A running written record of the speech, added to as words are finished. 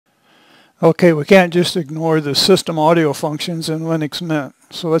Okay, we can't just ignore the system audio functions in Linux Mint.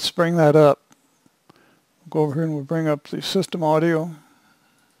 So let's bring that up. Go over here and we'll bring up the system audio.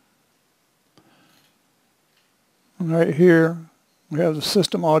 And right here, we have the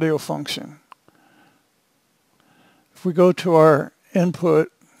system audio function. If we go to our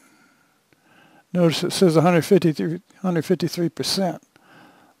input, notice it says 153%.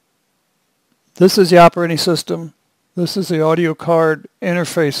 This is the operating system. This is the audio card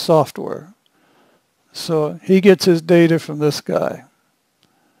interface software. So he gets his data from this guy.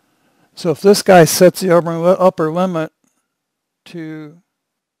 So if this guy sets the upper limit to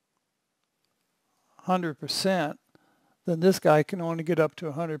 100%, then this guy can only get up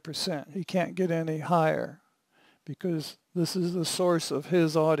to 100%. He can't get any higher because this is the source of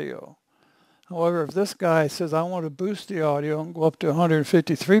his audio. However, if this guy says, I want to boost the audio and go up to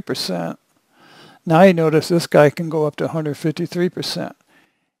 153%, now you notice this guy can go up to 153%.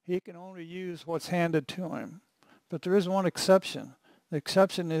 He can only use what's handed to him. But there is one exception. The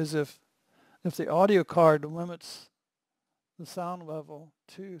exception is if the audio card limits the sound level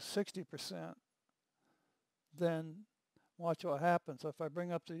to 60%, then watch what happens. If I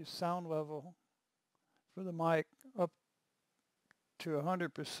bring up the sound level for the mic up to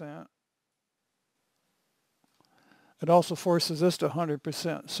 100%, it also forces this to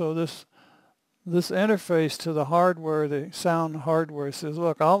 100%. So this interface to the hardware, the sound hardware, says,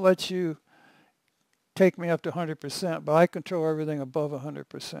 look, I'll let you take me up to 100%, but I control everything above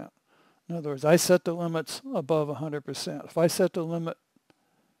 100%. In other words, I set the limits above 100%. If I set the limit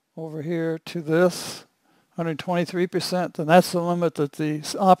over here to this, 123%, then that's the limit that the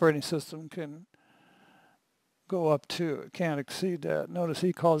operating system can go up to. It can't exceed that. Notice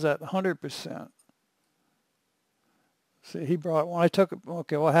he calls that 100%. See, he brought, when I took it,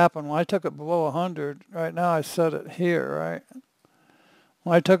 okay, what happened? When I took it below 100, right now I set it here, right?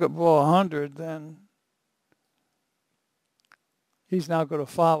 When I took it below 100, then he's now going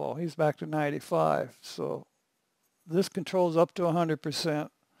to follow. He's back to 95. So this controls up to 100%.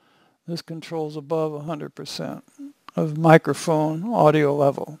 This controls above 100% of microphone audio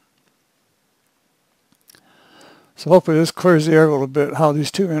level. So hopefully this clears the air a little bit how these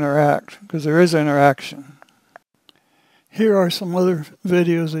two interact, because there is interaction. Here are some other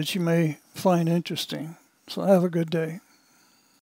videos that you may find interesting. So have a good day.